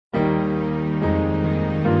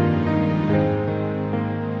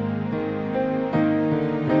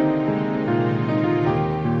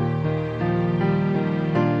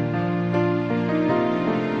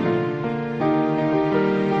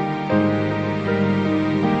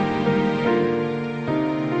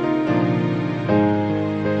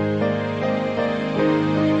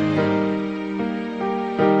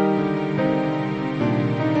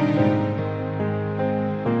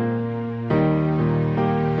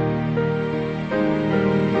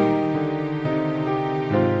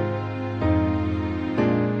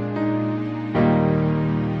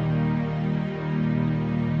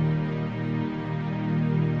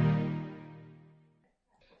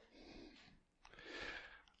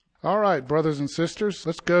All right, brothers and sisters,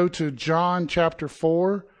 let's go to John chapter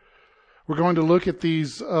 4. We're going to look at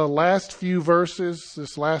these last few verses,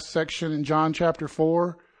 this last section in John chapter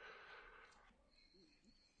 4.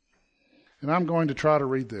 And I'm going to try to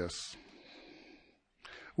read this.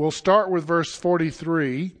 We'll start with verse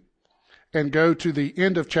 43 and go to the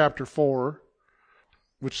end of chapter 4,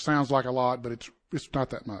 which sounds like a lot, but it's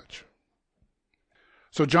not that much.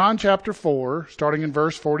 So John chapter 4, starting in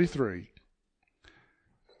verse 43.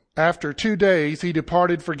 After 2 days he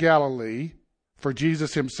departed for Galilee, for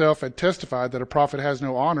Jesus himself had testified that a prophet has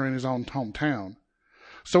no honor in his own hometown.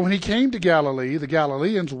 So when he came to Galilee, the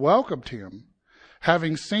Galileans welcomed him,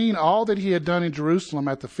 having seen all that he had done in Jerusalem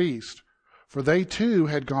at the feast, for they too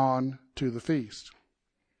had gone to the feast.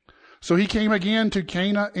 So he came again to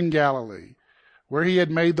Cana in Galilee, where he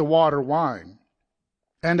had made the water wine.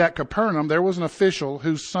 And at Capernaum there was an official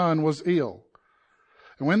whose son was ill.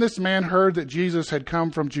 And when this man heard that Jesus had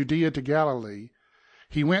come from Judea to Galilee,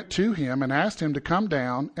 he went to him and asked him to come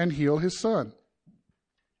down and heal his son,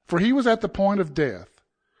 for he was at the point of death.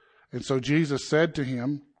 And so Jesus said to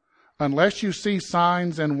him, "Unless you see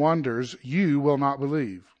signs and wonders, you will not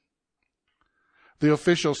believe." The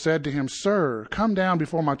official said to him, "Sir, come down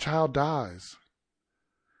before my child dies."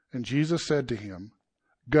 And Jesus said to him,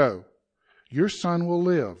 "Go, your son will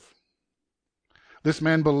live." This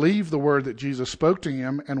man believed the word that Jesus spoke to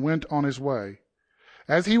him and went on his way.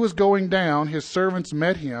 As he was going down, his servants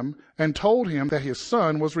met him and told him that his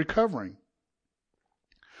son was recovering.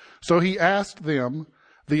 So he asked them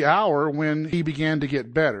the hour when he began to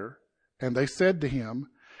get better, and they said to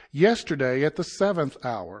him, "Yesterday at the 7th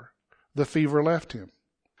hour, the fever left him."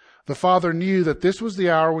 The father knew that this was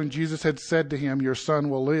the hour when Jesus had said to him, "Your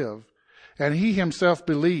son will live." And he himself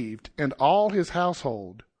believed, and all his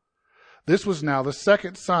household. This was now the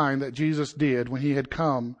second sign that Jesus did when he had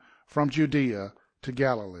come from Judea to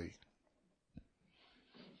Galilee.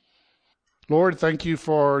 Lord, thank you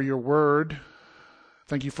for your word.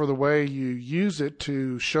 Thank you for the way you use it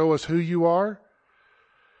to show us who you are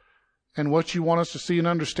and what you want us to see and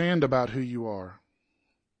understand about who you are.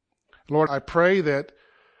 Lord, I pray that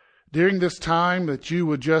during this time that you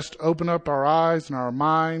would just open up our eyes and our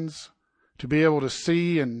minds to be able to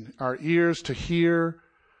see and our ears to hear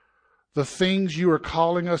the things you are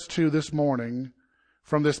calling us to this morning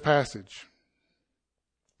from this passage.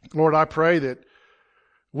 Lord, I pray that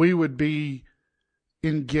we would be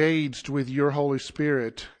engaged with your Holy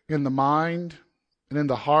Spirit in the mind and in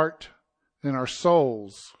the heart and in our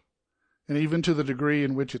souls, and even to the degree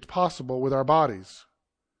in which it's possible with our bodies,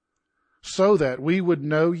 so that we would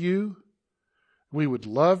know you, we would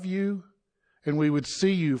love you, and we would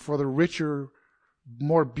see you for the richer,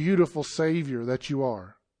 more beautiful Savior that you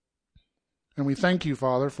are. And we thank you,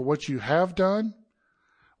 Father, for what you have done,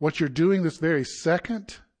 what you're doing this very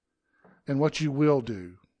second, and what you will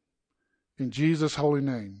do. In Jesus' holy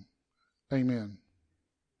name, amen.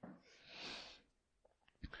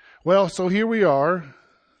 Well, so here we are.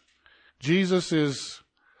 Jesus is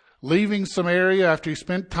leaving Samaria after he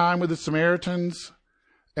spent time with the Samaritans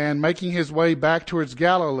and making his way back towards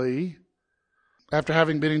Galilee after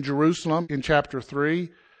having been in Jerusalem in chapter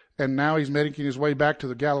 3. And now he's making his way back to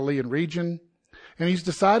the Galilean region. And he's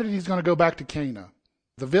decided he's going to go back to Cana,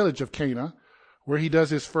 the village of Cana, where he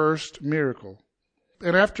does his first miracle.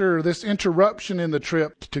 And after this interruption in the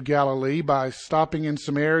trip to Galilee by stopping in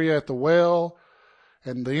Samaria at the well,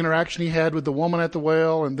 and the interaction he had with the woman at the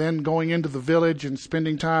well, and then going into the village and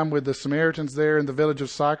spending time with the Samaritans there in the village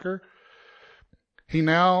of Sychar, he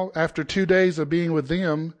now, after 2 days of being with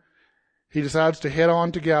them, he decides to head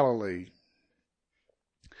on to Galilee.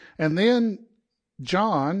 And then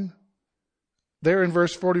John, there in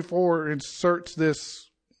verse 44, inserts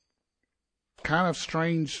this kind of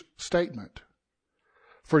strange statement.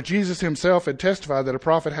 For Jesus himself had testified that a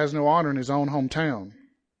prophet has no honor in his own hometown.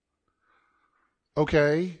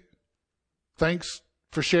 Okay, thanks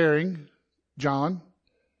for sharing, John.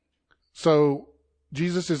 So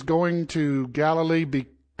Jesus is going to Galilee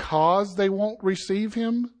because they won't receive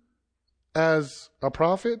him as a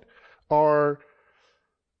prophet? Or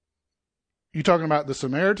you talking about the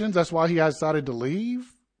Samaritans? That's why he has decided to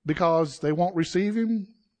leave? Because they won't receive him?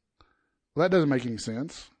 Well, that doesn't make any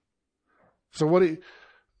sense. So what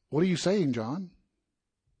are you saying, John?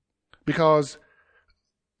 Because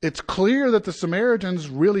it's clear that the Samaritans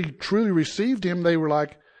really, truly received him. They were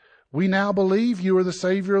like, "We now believe you are the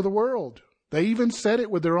Savior of the world." They even said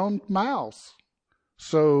it with their own mouths.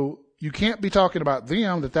 So you can't be talking about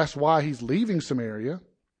them, that's why he's leaving Samaria.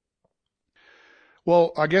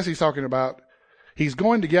 Well, I guess he's talking about he's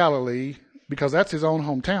going to Galilee because that's his own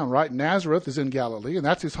hometown, right? Nazareth is in Galilee, and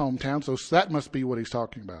that's his hometown, so that must be what he's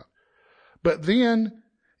talking about. But then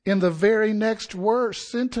in the very next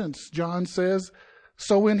sentence, John says,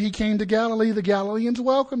 so when he came to Galilee, the Galileans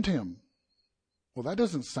welcomed him. Well, that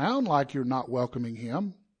doesn't sound like you're not welcoming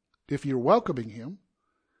him if you're welcoming him.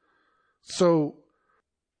 So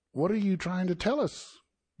what are you trying to tell us,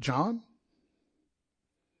 John?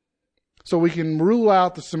 So we can rule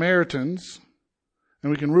out the Samaritans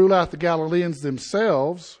and we can rule out the Galileans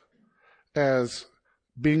themselves as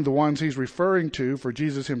being the ones he's referring to, for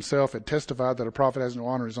Jesus himself had testified that a prophet has no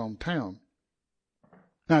honor in his own town.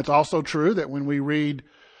 Now, it's also true that when we read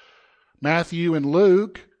Matthew and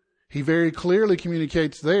Luke, he very clearly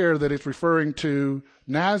communicates there that it's referring to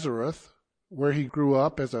Nazareth, where he grew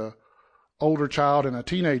up as an older child and a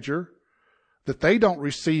teenager, that they don't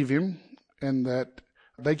receive him and that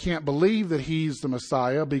they can't believe that he's the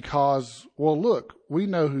Messiah because, well, look, we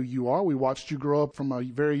know who you are. We watched you grow up from a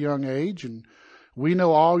very young age, and we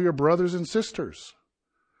know all your brothers and sisters.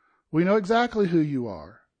 We know exactly who you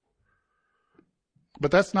are.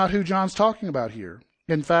 But that's not who John's talking about here.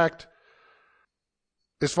 In fact,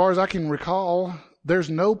 as far as I can recall, there's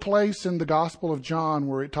no place in the Gospel of John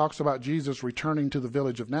where it talks about Jesus returning to the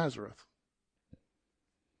village of Nazareth.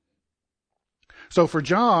 So for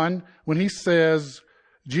John, when he says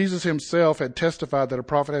Jesus himself had testified that a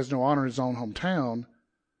prophet has no honor in his own hometown,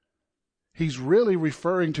 he's really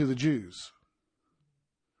referring to the Jews.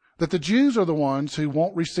 That the Jews are the ones who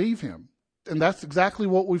won't receive him. And that's exactly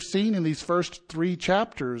what we've seen in these first 3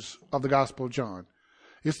 chapters of the Gospel of John.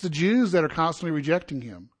 It's the Jews that are constantly rejecting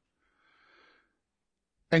him.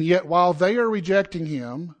 And yet while they are rejecting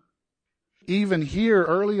him, even here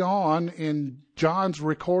early on in John's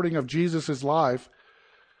recording of Jesus' life,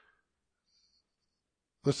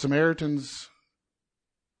 the Samaritans,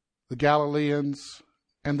 the Galileans,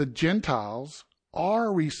 and the Gentiles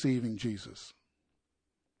are receiving Jesus.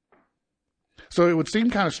 So it would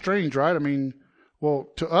seem kind of strange, right? I mean, well,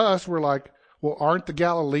 to us, we're like, well, aren't the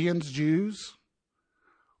Galileans Jews?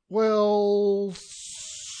 Well,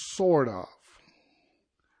 sort of.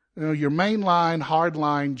 You know, your mainline,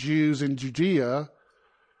 hardline Jews in Judea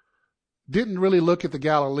didn't really look at the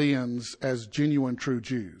Galileans as genuine, true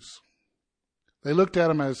Jews. They looked at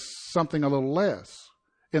them as something a little less.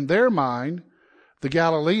 In their mind, the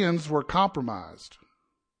Galileans were compromised.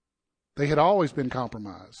 They had always been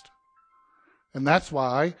compromised. And that's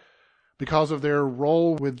why, because of their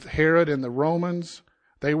role with Herod and the Romans,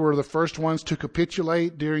 they were the first ones to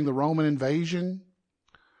capitulate during the Roman invasion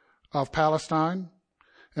of Palestine.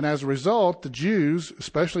 And as a result, the Jews,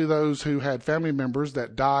 especially those who had family members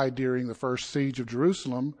that died during the first siege of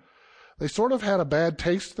Jerusalem, they sort of had a bad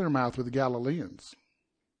taste in their mouth with the Galileans.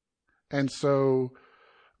 And so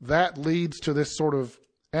that leads to this sort of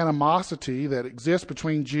animosity that exists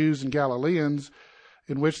between Jews and Galileans,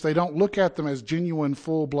 in which they don't look at them as genuine,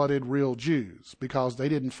 full-blooded, real Jews, because they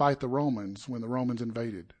didn't fight the Romans when the Romans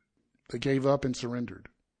invaded. They gave up and surrendered.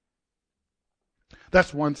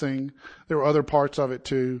 That's one thing. There are other parts of it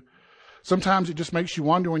too. Sometimes it just makes you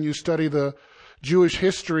wonder when you study the Jewish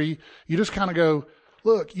history. You just kind of go,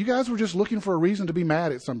 look, you guys were just looking for a reason to be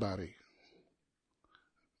mad at somebody.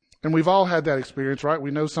 And we've all had that experience, right?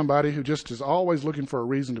 We know somebody who just is always looking for a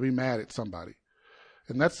reason to be mad at somebody.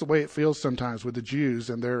 And that's the way it feels sometimes with the Jews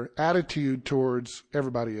and their attitude towards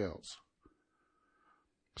everybody else.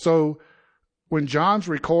 So when John's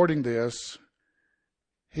recording this,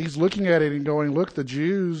 he's looking at it and going, look, the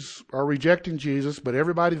Jews are rejecting Jesus, but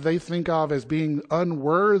everybody they think of as being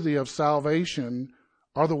unworthy of salvation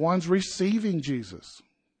are the ones receiving Jesus.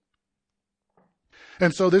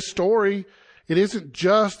 And so this story, it isn't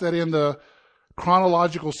just that in the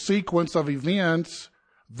chronological sequence of events,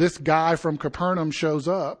 this guy from Capernaum shows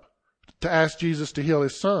up to ask Jesus to heal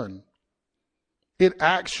his son. It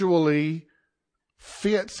actually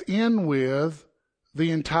fits in with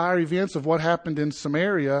the entire events of what happened in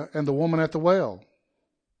Samaria and the woman at the well.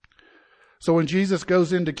 So when Jesus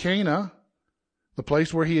goes into Cana, the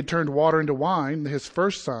place where he had turned water into wine, his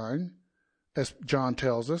first sign, as John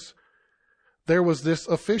tells us, there was this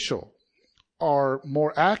official, or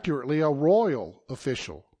more accurately, a royal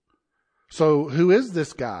official. So who is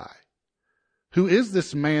this guy? Who is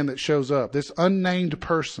this man that shows up, this unnamed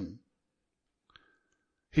person?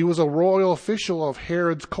 He was a royal official of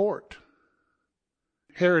Herod's court.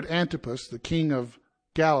 Herod Antipas, the king of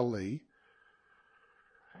Galilee,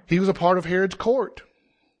 he was a part of Herod's court.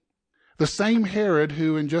 The same Herod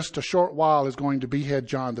who in just a short while is going to behead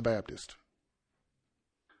John the Baptist.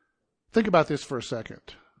 Think about this for a second.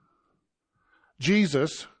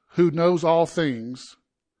 Jesus, who knows all things,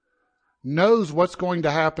 knows what's going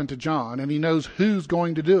to happen to John, and he knows who's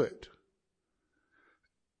going to do it.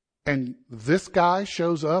 And this guy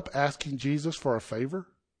shows up asking Jesus for a favor?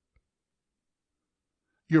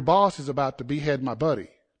 Your boss is about to behead my buddy,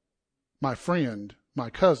 my friend, my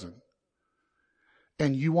cousin,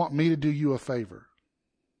 and you want me to do you a favor.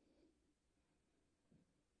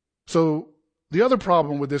 So the other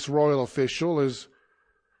problem with this royal official is,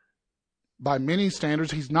 by many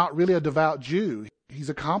standards, he's not really a devout Jew. He's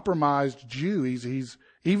a compromised Jew. He's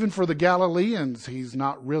even for the Galileans, he's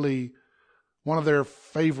not really one of their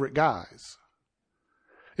favorite guys.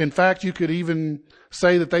 In fact, you could even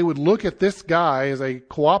say that they would look at this guy as a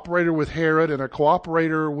cooperator with Herod and a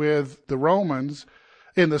cooperator with the Romans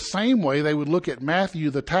in the same way they would look at Matthew,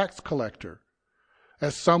 the tax collector,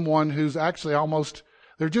 as someone who's actually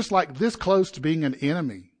they're just like this close to being an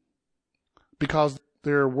enemy because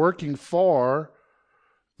they're working for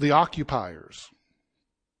the occupiers.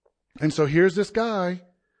 And so here's this guy.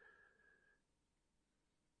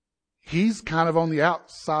 He's kind of on the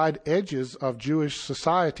outside edges of Jewish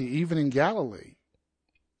society, even in Galilee.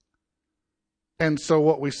 And so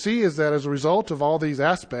what we see is that as a result of all these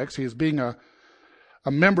aspects, he is being a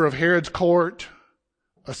member of Herod's court,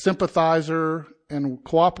 a sympathizer and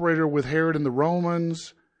cooperator with Herod and the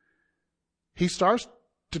Romans. He starts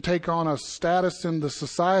to take on a status in the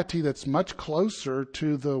society that's much closer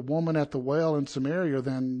to the woman at the well in Samaria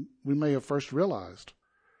than we may have first realized.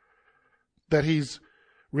 That he's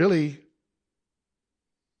really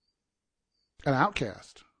an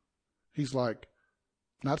outcast. He's like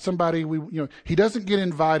not somebody he doesn't get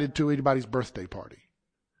invited to anybody's birthday party.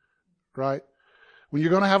 Right? When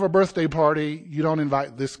you're going to have a birthday party, you don't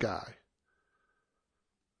invite this guy.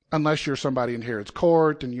 Unless you're somebody in Herod's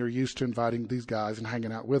court and you're used to inviting these guys and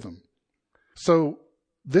hanging out with them. So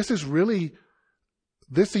this event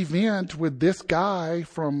with this guy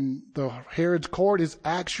from the Herod's court is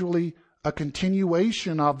actually a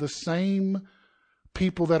continuation of the same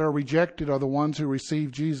people that are rejected are the ones who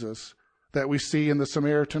receive Jesus that we see in the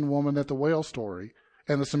Samaritan woman at the well story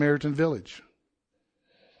and the Samaritan village.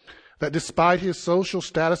 That despite his social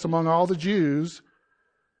status among all the Jews,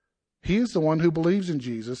 he is the one who believes in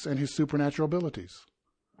Jesus and his supernatural abilities.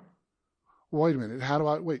 Wait a minute.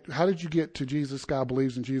 How did you get to Jesus? God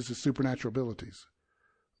believes in Jesus' supernatural abilities.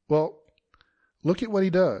 Well, look at what he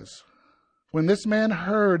does. When this man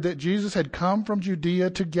heard that Jesus had come from Judea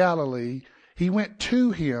to Galilee, he went to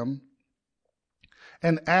him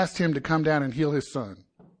and asked him to come down and heal his son.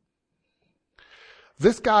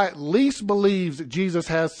 This guy at least believes that Jesus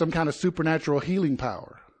has some kind of supernatural healing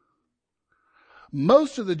power.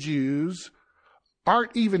 Most of the Jews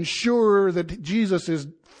aren't even sure that Jesus is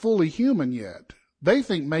fully human yet. They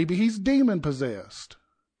think maybe he's demon possessed.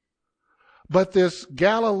 But this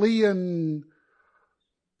Galilean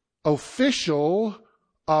official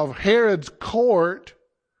of Herod's court,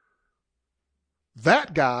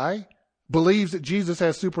 that guy believes that Jesus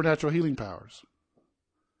has supernatural healing powers.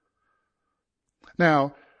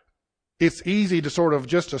 Now, it's easy to sort of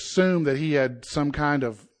just assume that he had some kind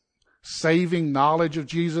of saving knowledge of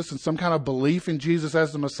Jesus and some kind of belief in Jesus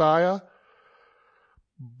as the Messiah.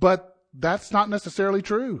 But that's not necessarily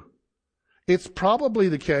true. It's probably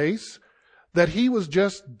the case that he was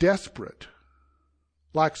just desperate,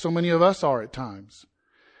 like so many of us are at times.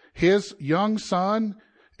 His young son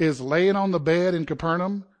is laying on the bed in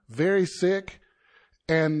Capernaum, very sick,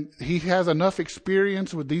 and he has enough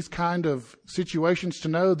experience with these kind of situations to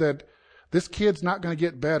know that this kid's not going to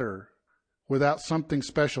get better without something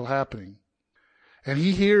special happening. And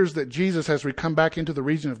he hears that Jesus has come back into the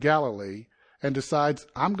region of Galilee and decides,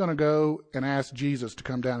 I'm going to go and ask Jesus to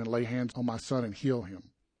come down and lay hands on my son and heal him.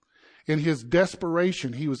 In his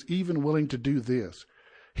desperation, he was even willing to do this.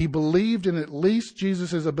 He believed in at least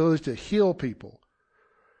Jesus' ability to heal people.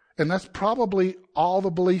 And that's probably all the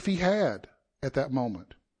belief he had at that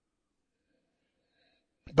moment.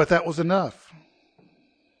 But that was enough.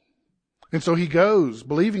 And so he goes,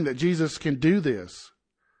 believing that Jesus can do this.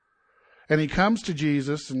 And he comes to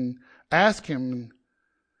Jesus and asks him,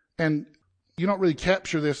 and you don't really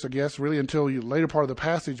capture this, I guess, really until the later part of the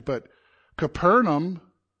passage, but Capernaum,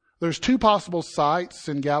 there's two possible sites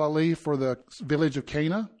in Galilee for the village of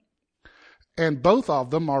Cana, and both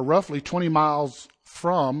of them are roughly 20 miles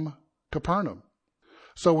from Capernaum.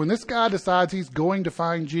 So when this guy decides he's going to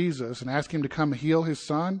find Jesus and ask him to come heal his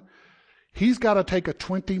son, he's got to take a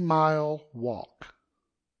 20-mile walk.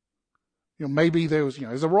 Maybe there was,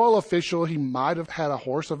 as a royal official, he might have had a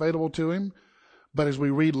horse available to him. But as we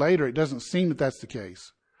read later, it doesn't seem that that's the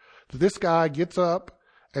case. So this guy gets up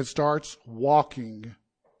and starts walking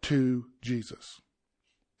to Jesus.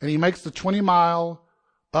 And he makes the 20-mile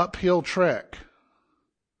uphill trek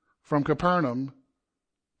from Capernaum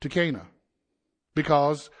to Cana.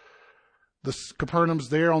 Because Capernaum's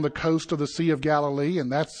there on the coast of the Sea of Galilee,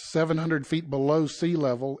 and that's 700 feet below sea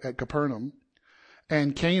level at Capernaum.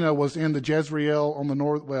 And Cana was in the Jezreel on the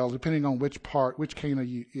north, well, depending on which Cana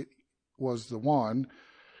it was the one.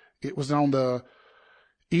 It was on the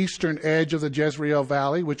eastern edge of the Jezreel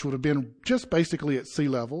Valley, which would have been just basically at sea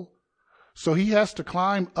level. So he has to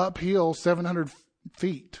climb uphill 700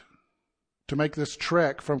 feet to make this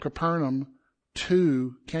trek from Capernaum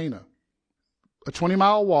to Cana. A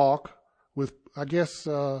 20-mile walk with, I guess,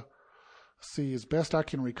 as best I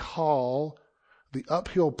can recall, the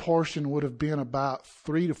uphill portion would have been about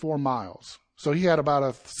 3 to 4 miles. So he had about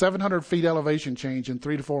a 700 feet elevation change in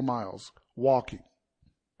 3 to 4 miles walking.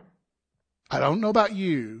 I don't know about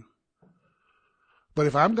you, but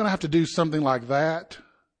if I'm going to have to do something like that,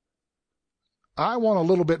 I want a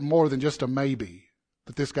little bit more than just a maybe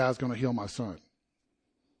that this guy's going to heal my son.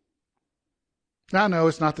 Now, I know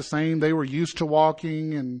it's not the same. They were used to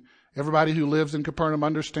walking, and everybody who lives in Capernaum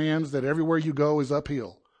understands that everywhere you go is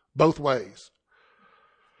uphill, both ways.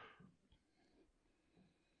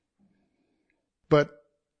 But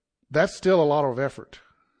that's still a lot of effort.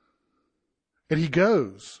 And he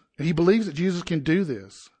goes, and he believes that Jesus can do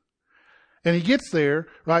this. And he gets there,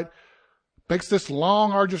 right, makes this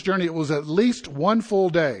long, arduous journey. It was at least one full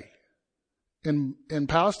day. In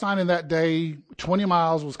Palestine in that day, 20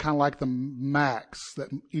 miles was kind of like the max that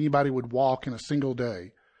anybody would walk in a single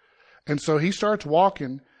day. And so he starts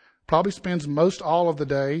walking, probably spends most all of the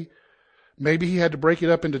day. Maybe he had to break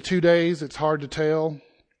it up into 2 days. It's hard to tell.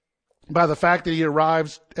 By the fact that he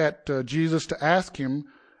arrives at Jesus to ask him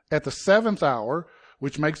at the 7th hour,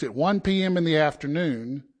 which makes it 1 p.m. in the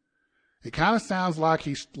afternoon, it kind of sounds like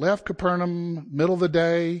he left Capernaum middle of the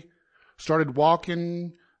day, started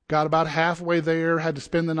walking, got about halfway there, had to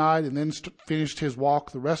spend the night, and then finished his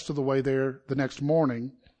walk the rest of the way there the next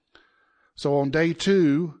morning. So on day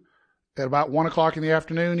 2, at about 1 o'clock in the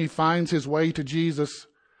afternoon, he finds his way to Jesus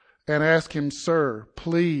and asks him, "Sir,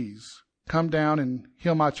 please come down and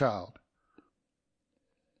heal my child."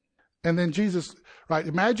 And then Jesus, right,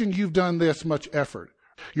 imagine you've done this much effort.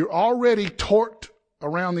 You're already torqued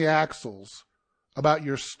around the axles about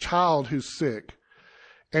your child who's sick.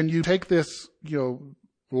 And you take this,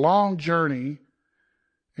 long journey,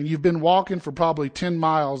 and you've been walking for probably 10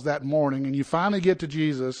 miles that morning, and you finally get to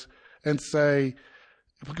Jesus and say,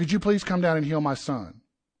 "Could you please come down and heal my son?"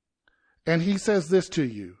 And he says this to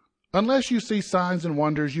you: "Unless you see signs and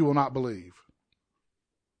wonders, you will not believe."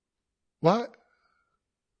 What?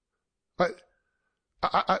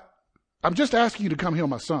 I'm just asking you to come heal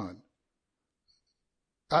my son.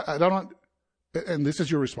 I don't, and this is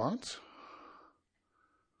your response?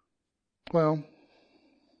 Well,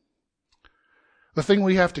 the thing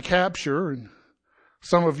we have to capture, and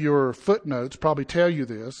some of your footnotes probably tell you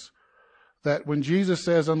this, that when Jesus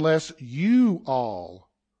says, "Unless you all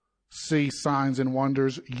see signs and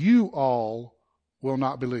wonders, you all will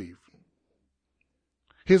not believe."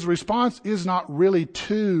 His response is not really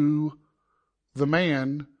to the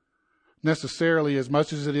man necessarily as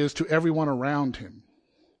much as it is to everyone around him.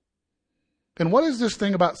 And what is this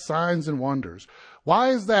thing about signs and wonders?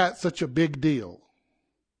 Why is that such a big deal?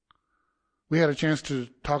 We had a chance to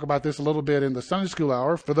talk about this a little bit in the Sunday school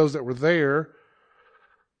hour. For those that were there,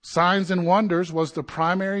 signs and wonders was the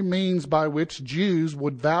primary means by which Jews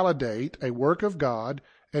would validate a work of God,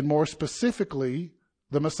 and more specifically,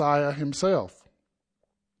 the Messiah himself.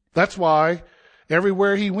 That's why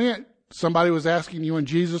everywhere he went, somebody was asking you, and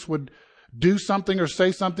Jesus would do something or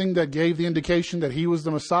say something that gave the indication that he was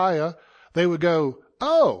the Messiah. They would go,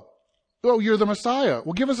 oh, you're the Messiah.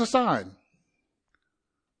 Well, give us a sign.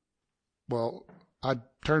 Well, I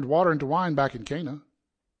turned water into wine back in Cana.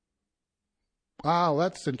 Oh,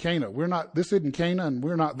 that's in Cana. This isn't Cana, and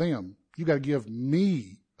we're not them. You got to give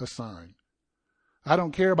me a sign. I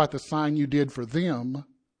don't care about the sign you did for them.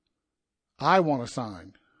 I want a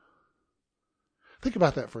sign. Think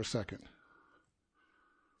about that for a second.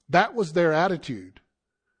 That was their attitude.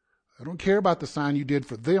 I don't care about the sign you did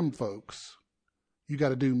for them, folks. You got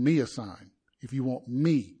to do me a sign if you want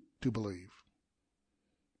me to believe.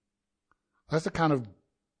 That's the kind of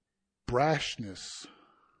brashness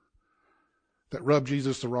that rubbed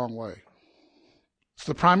Jesus the wrong way. It's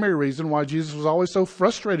the primary reason why Jesus was always so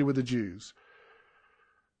frustrated with the Jews.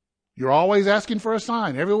 You're always asking for a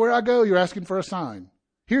sign. Everywhere I go, you're asking for a sign.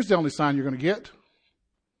 Here's the only sign you're going to get: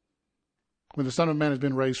 when the Son of Man has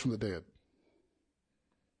been raised from the dead.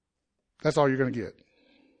 That's all you're going to get.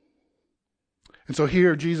 And so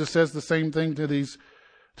here Jesus says the same thing to these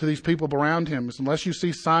people around him. It's, unless you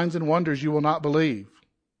see signs and wonders, you will not believe.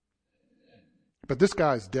 But this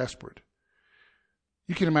guy is desperate.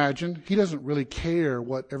 you can imagine, he doesn't really care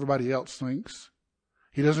what everybody else thinks.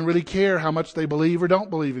 He doesn't really care how much they believe or don't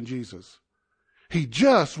believe in Jesus. He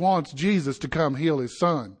just wants Jesus to come heal his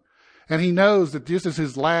son. And he knows that this is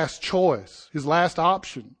his last choice, his last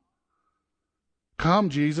option. Come,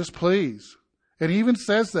 Jesus, please. And he even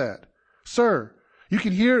says that. Sir, you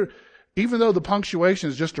can hear, even though the punctuation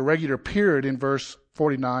is just a regular period in verse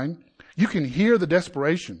 49, you can hear the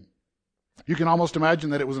desperation. You can almost imagine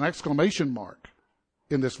that it was an exclamation mark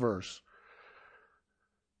in this verse.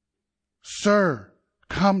 Sir,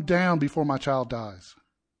 come down before my child dies.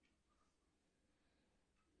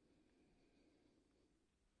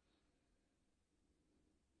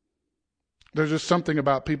 There's just something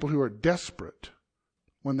about people who are desperate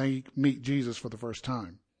when they meet Jesus for the first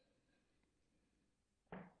time.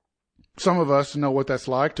 Some of us know what that's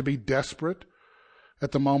like, to be desperate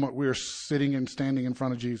at the moment we're sitting and standing in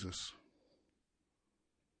front of Jesus.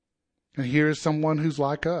 And here is someone who's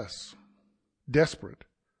like us, desperate.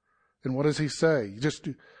 And what does he say? Just,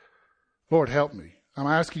 Lord, help me. I'm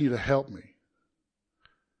asking you to help me.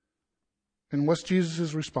 And what's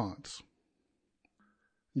Jesus' response?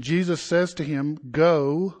 Jesus says to him,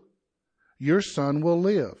 go, your son will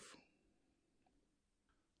live.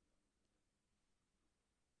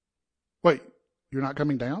 Wait, you're not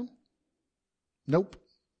coming down? Nope,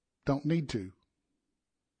 don't need to.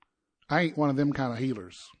 I ain't one of them kind of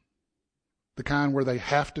healers. The kind where they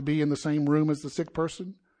have to be in the same room as the sick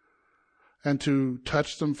person and to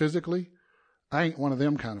touch them physically. I ain't one of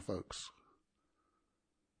them kind of folks.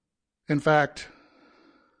 In fact,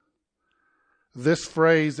 this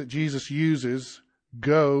phrase that Jesus uses,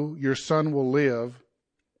 go, your son will live,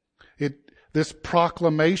 this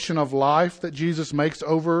proclamation of life that Jesus makes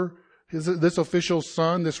over this official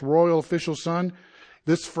son, this royal official son,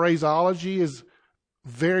 this phraseology is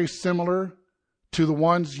very similar to the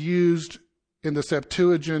ones used in the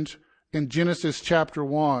Septuagint in Genesis chapter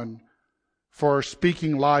 1 for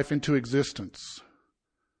speaking life into existence.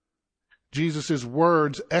 Jesus'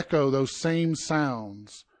 words echo those same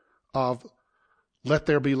sounds of let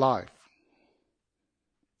there be life.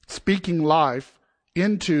 Speaking life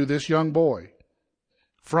into this young boy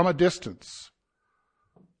from a distance,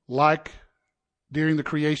 like during the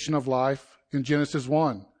creation of life in Genesis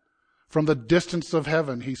 1. From the distance of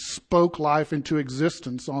heaven, he spoke life into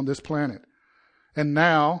existence on this planet. And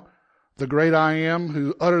now, the great I Am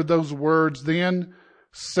who uttered those words then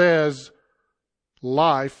says,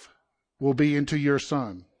 life will be into your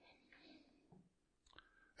son.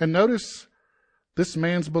 And notice this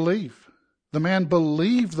man's belief. The man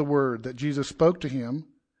believed the word that Jesus spoke to him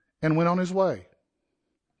and went on his way.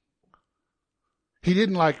 He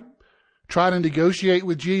didn't try to negotiate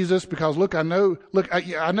with Jesus because, I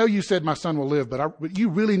know you said my son will live, but you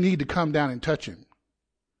really need to come down and touch him.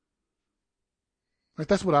 Right?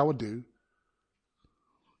 That's what I would do.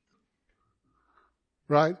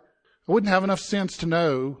 Right? I wouldn't have enough sense to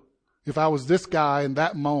know if I was this guy in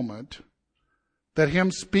that moment that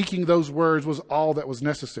him speaking those words was all that was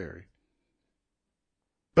necessary.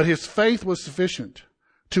 But his faith was sufficient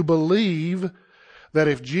to believe that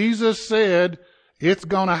if Jesus said, it's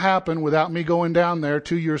going to happen without me going down there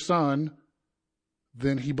to your son,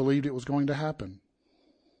 then he believed it was going to happen.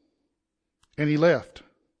 And he left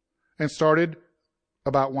and started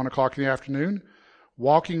about 1 o'clock in the afternoon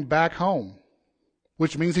walking back home,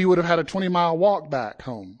 which means he would have had a 20-mile walk back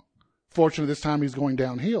home. Fortunately, this time he's going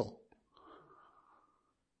downhill.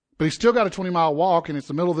 But he's still got a 20-mile walk, and it's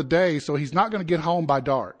the middle of the day, so he's not going to get home by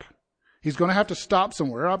dark. He's going to have to stop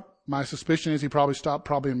somewhere. My suspicion is he probably stopped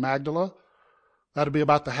in Magdala. That'll be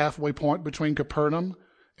about the halfway point between Capernaum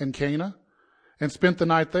and Cana, and spent the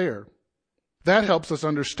night there. That helps us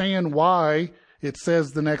understand why it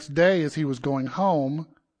says the next day as he was going home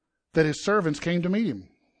that his servants came to meet him.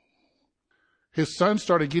 His son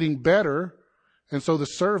started getting better, and so the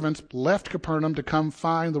servants left Capernaum to come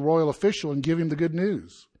find the royal official and give him the good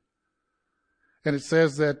news. And it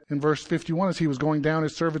says that in verse 51, as he was going down,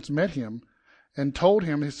 his servants met him and told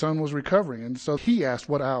him his son was recovering. And so he asked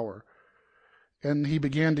what hour. And he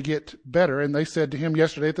began to get better. And they said to him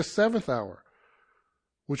yesterday at the 7th hour,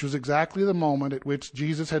 which was exactly the moment at which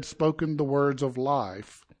Jesus had spoken the words of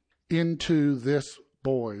life into this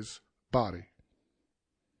boy's body.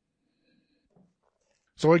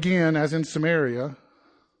 So again, as in Samaria,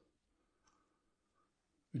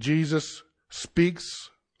 Jesus speaks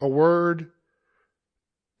a word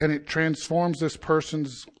and it transforms this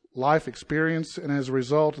person's life experience, and as a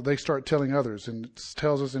result, they start telling others. And it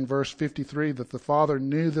tells us in verse 53 that the father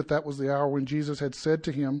knew that was the hour when Jesus had said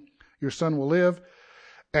to him, your son will live,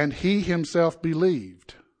 and he himself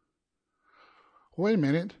believed. Wait a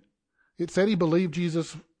minute. It said he believed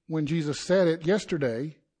Jesus when Jesus said it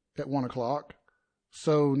yesterday at 1 o'clock.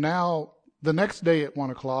 So now, the next day at 1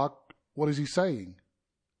 o'clock, what is he saying?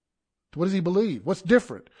 What does he believe? What's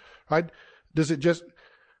different? Right? Does it just,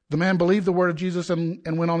 the man believed the word of Jesus and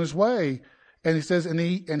went on his way. And he says, and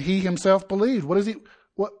he himself believed. What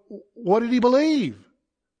did he believe?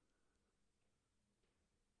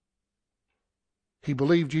 He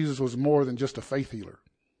believed Jesus was more than just a faith healer.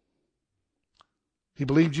 He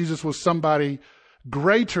believed Jesus was somebody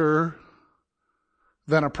greater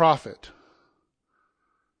than a prophet,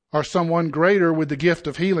 or someone greater with the gift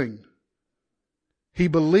of healing. He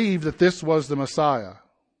believed that this was the Messiah.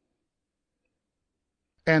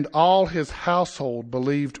 And all his household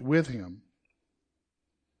believed with him.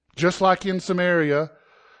 Just like in Samaria,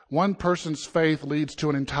 one person's faith leads to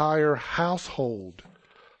an entire household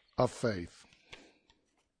of faith.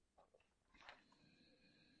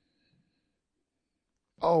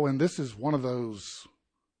 Oh, and this is one of those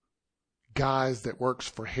guys that works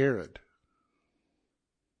for Herod.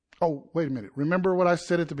 Oh, wait a minute. Remember what I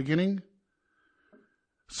said at the beginning?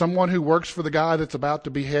 Someone who works for the guy that's about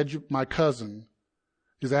to behead my cousin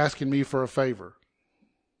is asking me for a favor.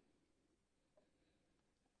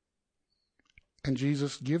 And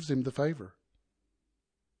Jesus gives him the favor.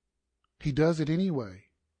 He does it anyway.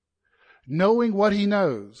 Knowing what he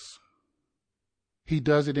knows, he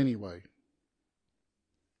does it anyway.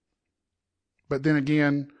 But then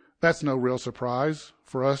again, that's no real surprise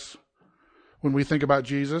for us when we think about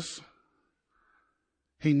Jesus.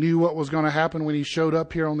 He knew what was going to happen when he showed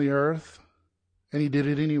up here on the earth, and he did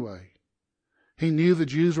it anyway. He knew the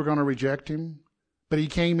Jews were going to reject him, but he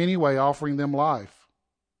came anyway, offering them life,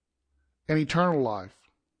 and eternal life.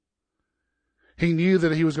 He knew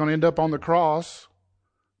that he was going to end up on the cross,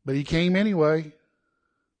 but he came anyway.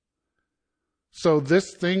 So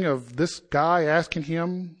this thing of this guy asking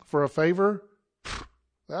him for a favor,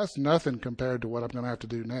 that's nothing compared to what I'm going to have to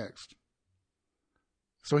do next.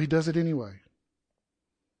 So he does it anyway.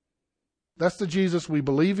 That's the Jesus we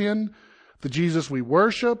believe in, the Jesus we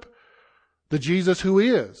worship, the Jesus who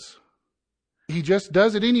is. He just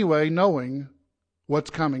does it anyway, knowing what's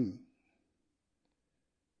coming.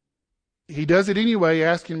 He does it anyway,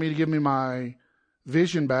 asking me to give me my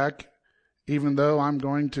vision back, even though I'm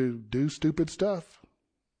going to do stupid stuff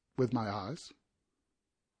with my eyes.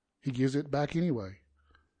 He gives it back anyway.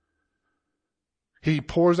 He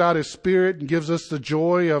pours out his Spirit and gives us the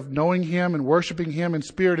joy of knowing him and worshiping him in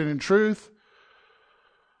spirit and in truth,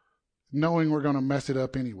 knowing we're going to mess it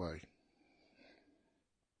up anyway.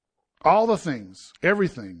 All the things,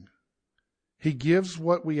 everything, he gives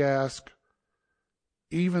what we ask,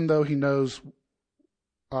 even though he knows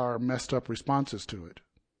our messed up responses to it.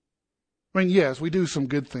 I mean, yes, we do some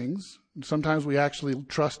good things. Sometimes we actually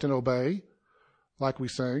trust and obey, like we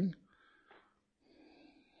sang.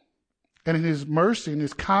 And in his mercy and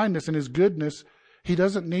his kindness and his goodness, he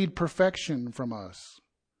doesn't need perfection from us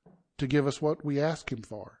to give us what we ask him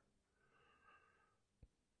for.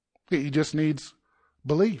 He just needs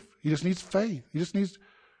belief. He just needs faith. He just needs,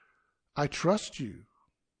 I trust you.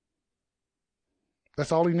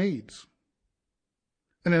 That's all he needs.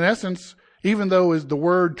 And in essence, even though the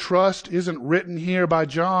word trust isn't written here by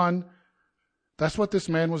John, that's what this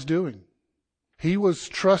man was doing. He was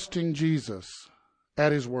trusting Jesus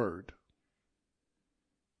at his word.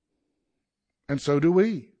 And so do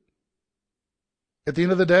we. At the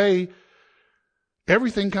end of the day,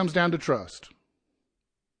 everything comes down to trust.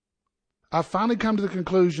 I've finally come to the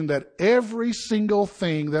conclusion that every single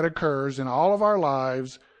thing that occurs in all of our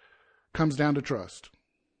lives comes down to trust.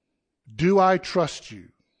 Do I trust you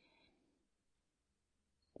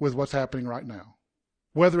with what's happening right now?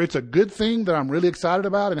 Whether it's a good thing that I'm really excited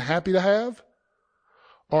about and happy to have,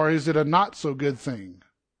 or is it a not so good thing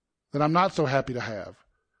that I'm not so happy to have?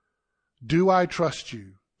 Do I trust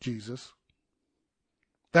you, Jesus?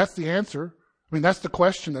 That's the answer. I mean, that's the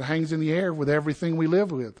question that hangs in the air with everything we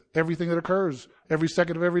live with, everything that occurs every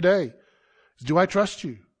second of every day. Do I trust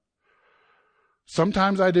you?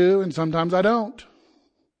 Sometimes I do, and sometimes I don't.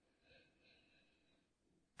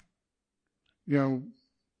 You know,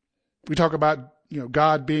 we talk about,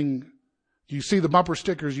 God being, you see the bumper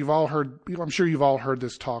stickers, you've all heard, I'm sure you've all heard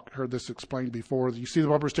this explained before. You see the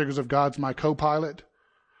bumper stickers of God's my co-pilot.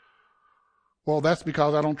 Well, that's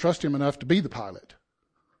because I don't trust him enough to be the pilot.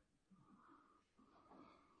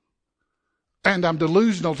 And I'm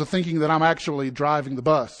delusional to thinking that I'm actually driving the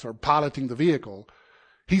bus or piloting the vehicle.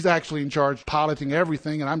 He's actually in charge piloting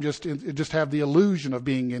everything, and I'm just have the illusion of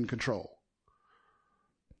being in control.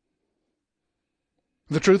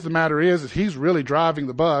 The truth of the matter is that he's really driving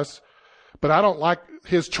the bus, But I don't like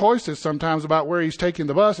his choices sometimes about where he's taking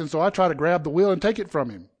the bus, and so I try to grab the wheel and take it from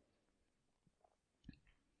him.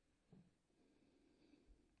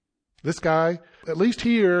 This guy, at least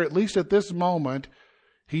here, at least at this moment,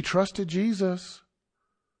 he trusted Jesus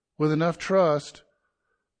with enough trust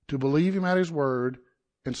to believe him at his word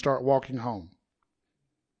and start walking home.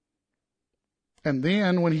 And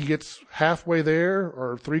then when he gets halfway there,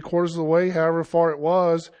 or 3/4 of the way, however far it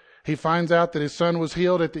was, he finds out that his son was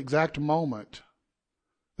healed at the exact moment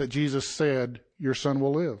that Jesus said, your son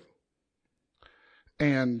will live.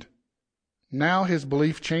 And now his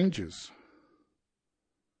belief changes.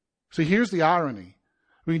 See, here's the irony.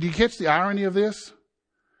 I mean, do you catch the irony of this?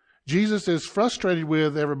 Jesus is frustrated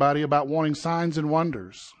with everybody about wanting signs and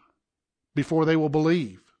wonders before they will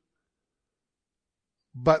believe.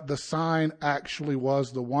 But the sign actually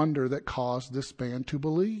was the wonder that caused this man to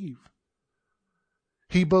believe.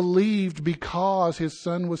 He believed because his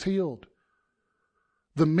son was healed.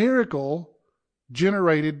 The miracle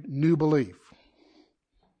generated new belief.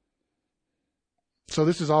 So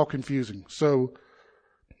this is all confusing. So,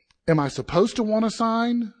 am I supposed to want a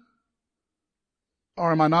sign?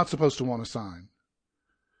 Or am I not supposed to want a sign?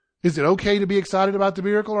 Is it okay to be excited about the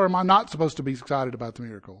miracle, or am I not supposed to be excited about the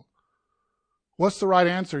miracle? What's the right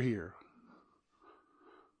answer here?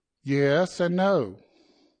 Yes and no.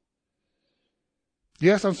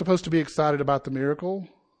 Yes, I'm supposed to be excited about the miracle.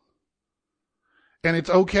 And it's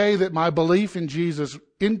okay that my belief in Jesus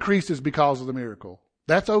increases because of the miracle.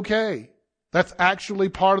 That's okay. That's actually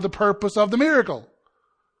part of the purpose of the miracle.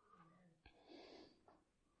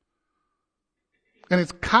 And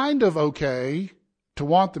it's kind of okay to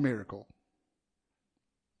want the miracle,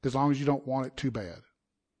 as long as you don't want it too bad.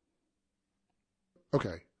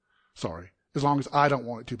 Okay, sorry. As long as I don't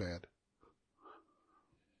want it too bad.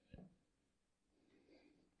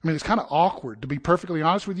 I mean, it's kind of awkward, to be perfectly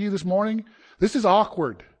honest with you this morning. This is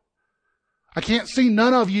awkward. I can't see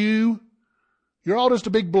none of you. You're all just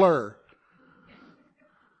a big blur.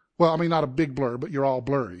 Well, I mean, not a big blur, but you're all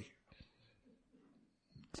blurry.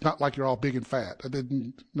 It's not like you're all big and fat. I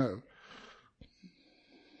didn't know.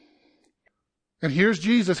 And here's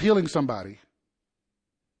Jesus healing somebody.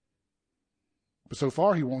 But so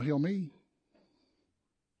far, he won't heal me.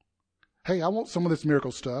 Hey, I want some of this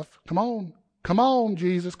miracle stuff. Come on. Come on,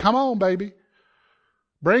 Jesus. Come on, baby.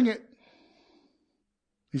 Bring it.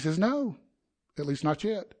 He says, no, at least not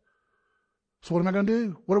yet. So what am I going to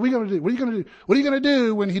do? What are we going to do? What are you going to do? What are you going to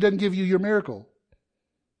do when he doesn't give you your miracle?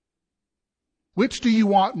 Which do you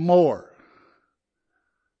want more?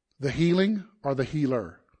 The healing or the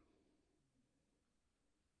healer?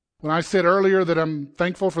 When I said earlier that I'm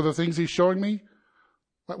thankful for the things he's showing me,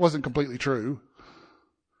 that wasn't completely true.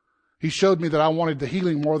 He showed me that I wanted the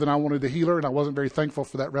healing more than I wanted the healer, and I wasn't very thankful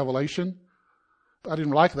for that revelation. I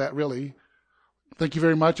didn't like that, really. Thank you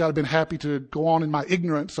very much. I'd have been happy to go on in my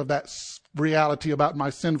ignorance of that reality about my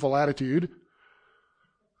sinful attitude.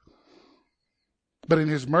 But in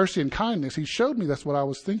his mercy and kindness, he showed me that's what I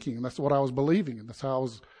was thinking, and that's what I was believing, and that's how I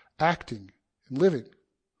was acting and living.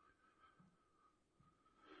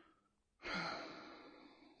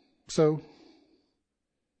 So,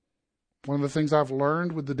 one of the things I've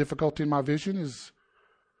learned with the difficulty in my vision is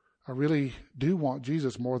I really do want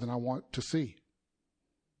Jesus more than I want to see.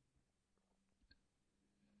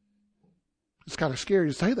 It's kind of scary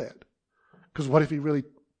to say that. Because what if he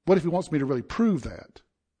wants me to really prove that?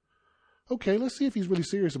 Okay, let's see if he's really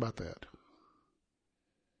serious about that.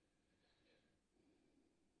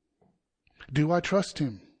 Do I trust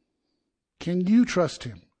him? Can you trust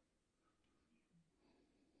him?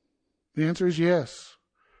 The answer is yes.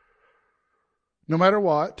 No matter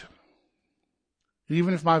what,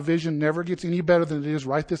 even if my vision never gets any better than it is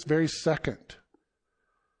right this very second,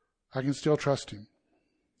 I can still trust him.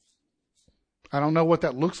 I don't know what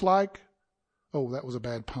that looks like. Oh, that was a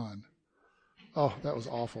bad pun. Oh, that was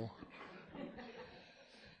awful.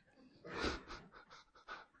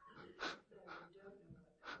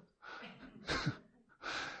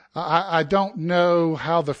 I don't know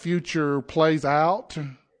how the future plays out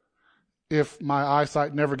if my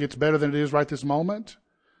eyesight never gets better than it is right this moment.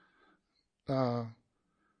 But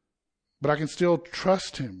I can still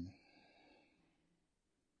trust him.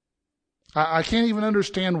 I can't even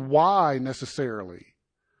understand why necessarily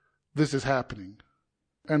this is happening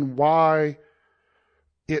and why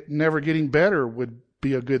it never getting better would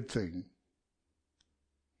be a good thing.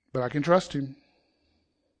 But I can trust him.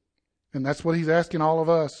 And that's what he's asking all of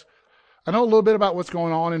us. I know a little bit about what's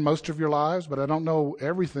going on in most of your lives, but I don't know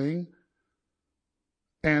everything.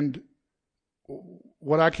 And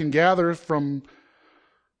what I can gather from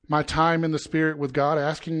my time in the Spirit with God,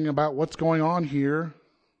 asking about what's going on here,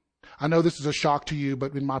 I know this is a shock to you,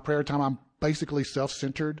 but in my prayer time, I'm basically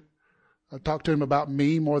self-centered. I talk to him about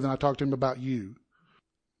me more than I talk to him about you.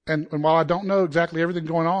 And while I don't know exactly everything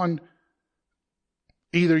going on,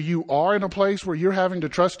 either you are in a place where you're having to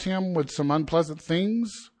trust him with some unpleasant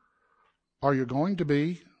things, or you're going to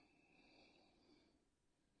be.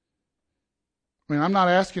 I mean, I'm not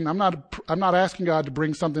asking God to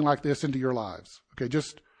bring something like this into your lives. Okay,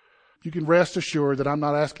 just, you can rest assured that I'm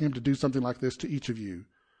not asking him to do something like this to each of you.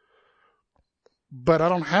 But I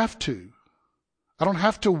don't have to. I don't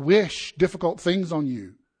have to wish difficult things on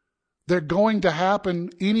you. They're going to happen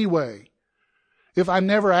anyway. If I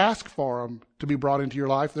never ask for them to be brought into your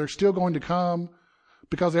life, they're still going to come,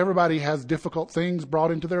 because everybody has difficult things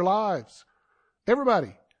brought into their lives.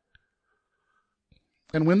 Everybody.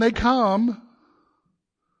 And when they come,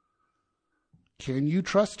 can you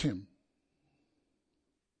trust him?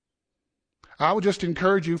 I would just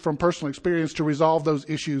encourage you from personal experience to resolve those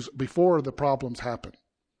issues before the problems happen.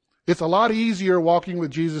 It's a lot easier walking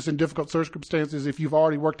with Jesus in difficult circumstances if you've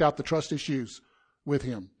already worked out the trust issues with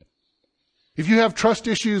him. If you have trust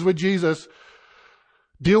issues with Jesus,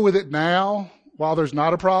 deal with it now while there's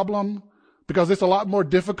not a problem, because it's a lot more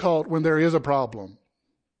difficult when there is a problem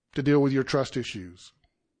to deal with your trust issues.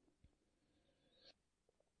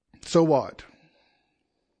 So what?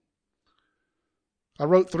 I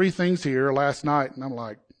wrote 3 things here last night, and I'm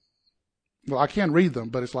like, well, I can't read them,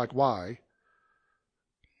 but it's like, why?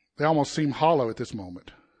 They almost seem hollow at this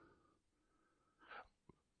moment.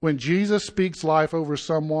 When Jesus speaks life over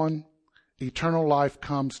someone, eternal life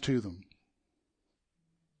comes to them.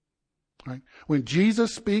 Right? When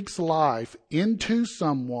Jesus speaks life into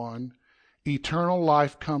someone, eternal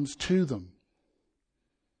life comes to them.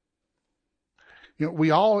 You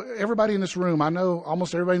know, everybody in this room, I know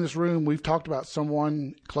almost everybody in this room, we've talked about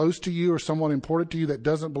someone close to you or someone important to you that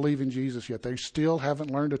doesn't believe in Jesus yet. They still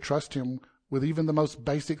haven't learned to trust him with even the most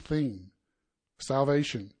basic thing,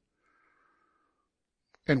 salvation.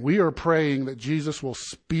 And we are praying that Jesus will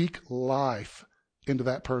speak life into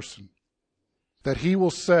that person. That he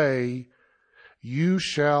will say, you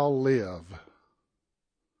shall live.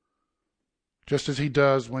 Just as he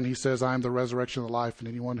does when he says, I am the resurrection and the life, and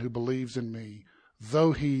anyone who believes in me,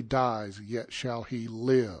 though he dies, yet shall he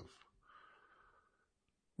live.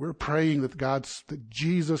 We're praying that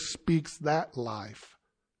Jesus speaks that life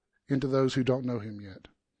into those who don't know him yet.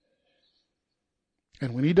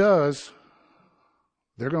 And when he does,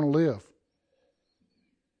 they're going to live.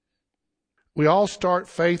 We all start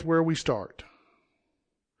faith where we start.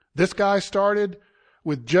 This guy started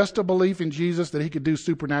with just a belief in Jesus that he could do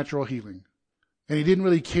supernatural healing. And he didn't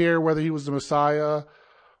really care whether he was the Messiah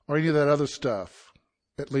or any of that other stuff.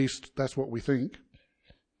 At least that's what we think.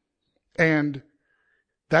 And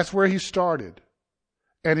that's where he started.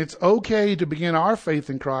 And it's okay to begin our faith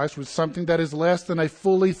in Christ with something that is less than a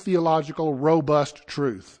fully theological, robust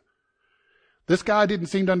truth. This guy didn't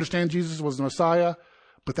seem to understand Jesus was the Messiah,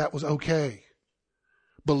 but that was okay.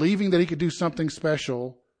 Believing that he could do something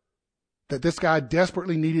special that this guy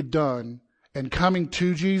desperately needed done and coming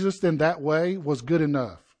to Jesus then that way was good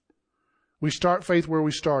enough. We start faith where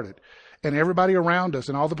we started. And everybody around us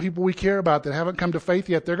and all the people we care about that haven't come to faith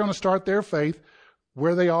yet, they're going to start their faith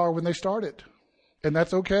where they are when they start it. And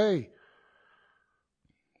that's okay.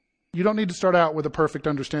 You don't need to start out with a perfect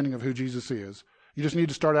understanding of who Jesus is. You just need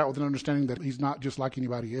to start out with an understanding that he's not just like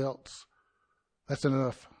anybody else. That's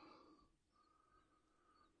enough.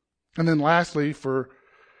 And then lastly,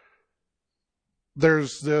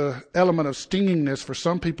 there's the element of stingingness for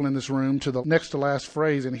some people in this room to the next to last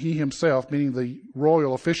phrase, and he himself, meaning the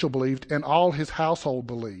royal official, believed, and all his household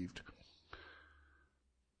believed.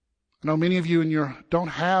 I know many of you don't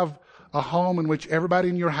have a home in which everybody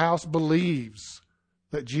in your house believes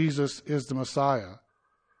that Jesus is the Messiah.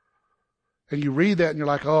 And you read that and you're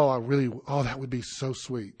like, that would be so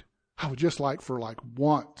sweet. I would just like for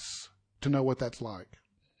once to know what that's like.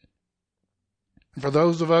 And for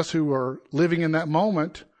those of us who are living in that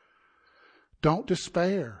moment, don't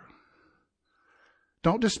despair.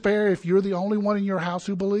 Don't despair if you're the only one in your house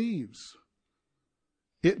who believes.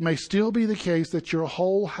 It may still be the case that your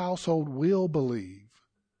whole household will believe,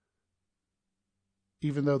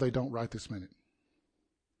 even though they don't right this minute.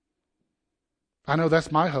 I know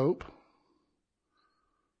that's my hope.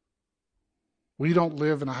 We don't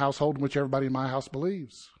live in a household in which everybody in my house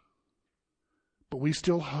believes. But we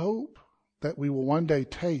still hope that we will one day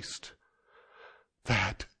taste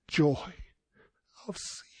that joy of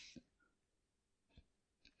seeing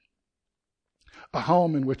a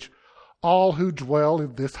home in which all who dwell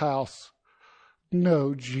in this house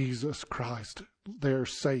know Jesus Christ, their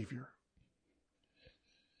Savior.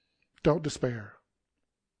 Don't despair.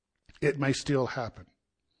 it may still happen.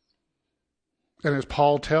 And as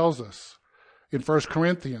Paul tells us in 1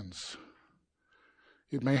 Corinthians,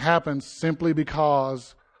 it may happen simply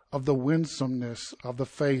because of the winsomeness of the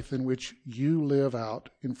faith in which you live out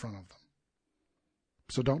in front of them.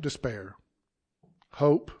 So don't despair.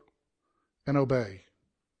 Hope and obey.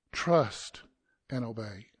 Trust and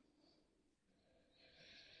obey.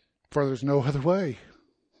 For there's no other way.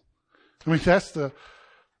 I mean, that's the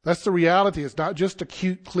reality. It's not just a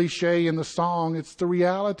cute cliche in the song. It's the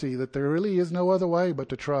reality that there really is no other way but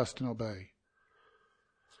to trust and obey.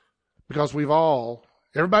 Because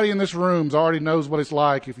everybody in this room already knows what it's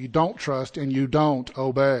like if you don't trust and you don't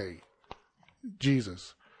obey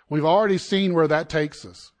Jesus. We've already seen where that takes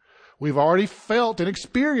us. We've already felt and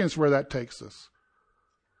experienced where that takes us.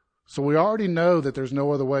 So we already know that there's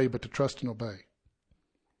no other way but to trust and obey.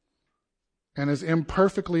 And as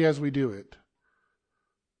imperfectly as we do it,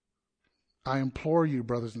 I implore you,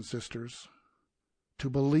 brothers and sisters, to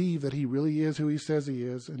believe that He really is who He says He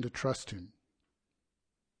is and to trust Him,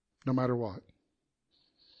 no matter what.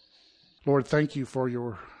 Lord, thank you for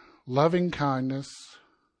your loving kindness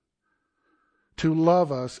to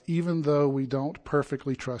love us even though we don't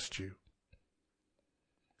perfectly trust you,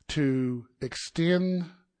 to extend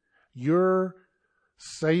your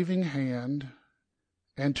saving hand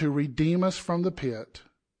and to redeem us from the pit,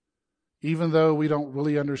 even though we don't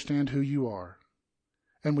really understand who you are.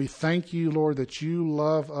 And we thank you, Lord, that you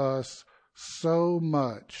love us so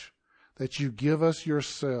much that you give us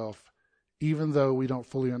yourself, even though we don't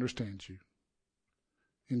fully understand you.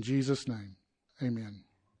 In Jesus' name, amen.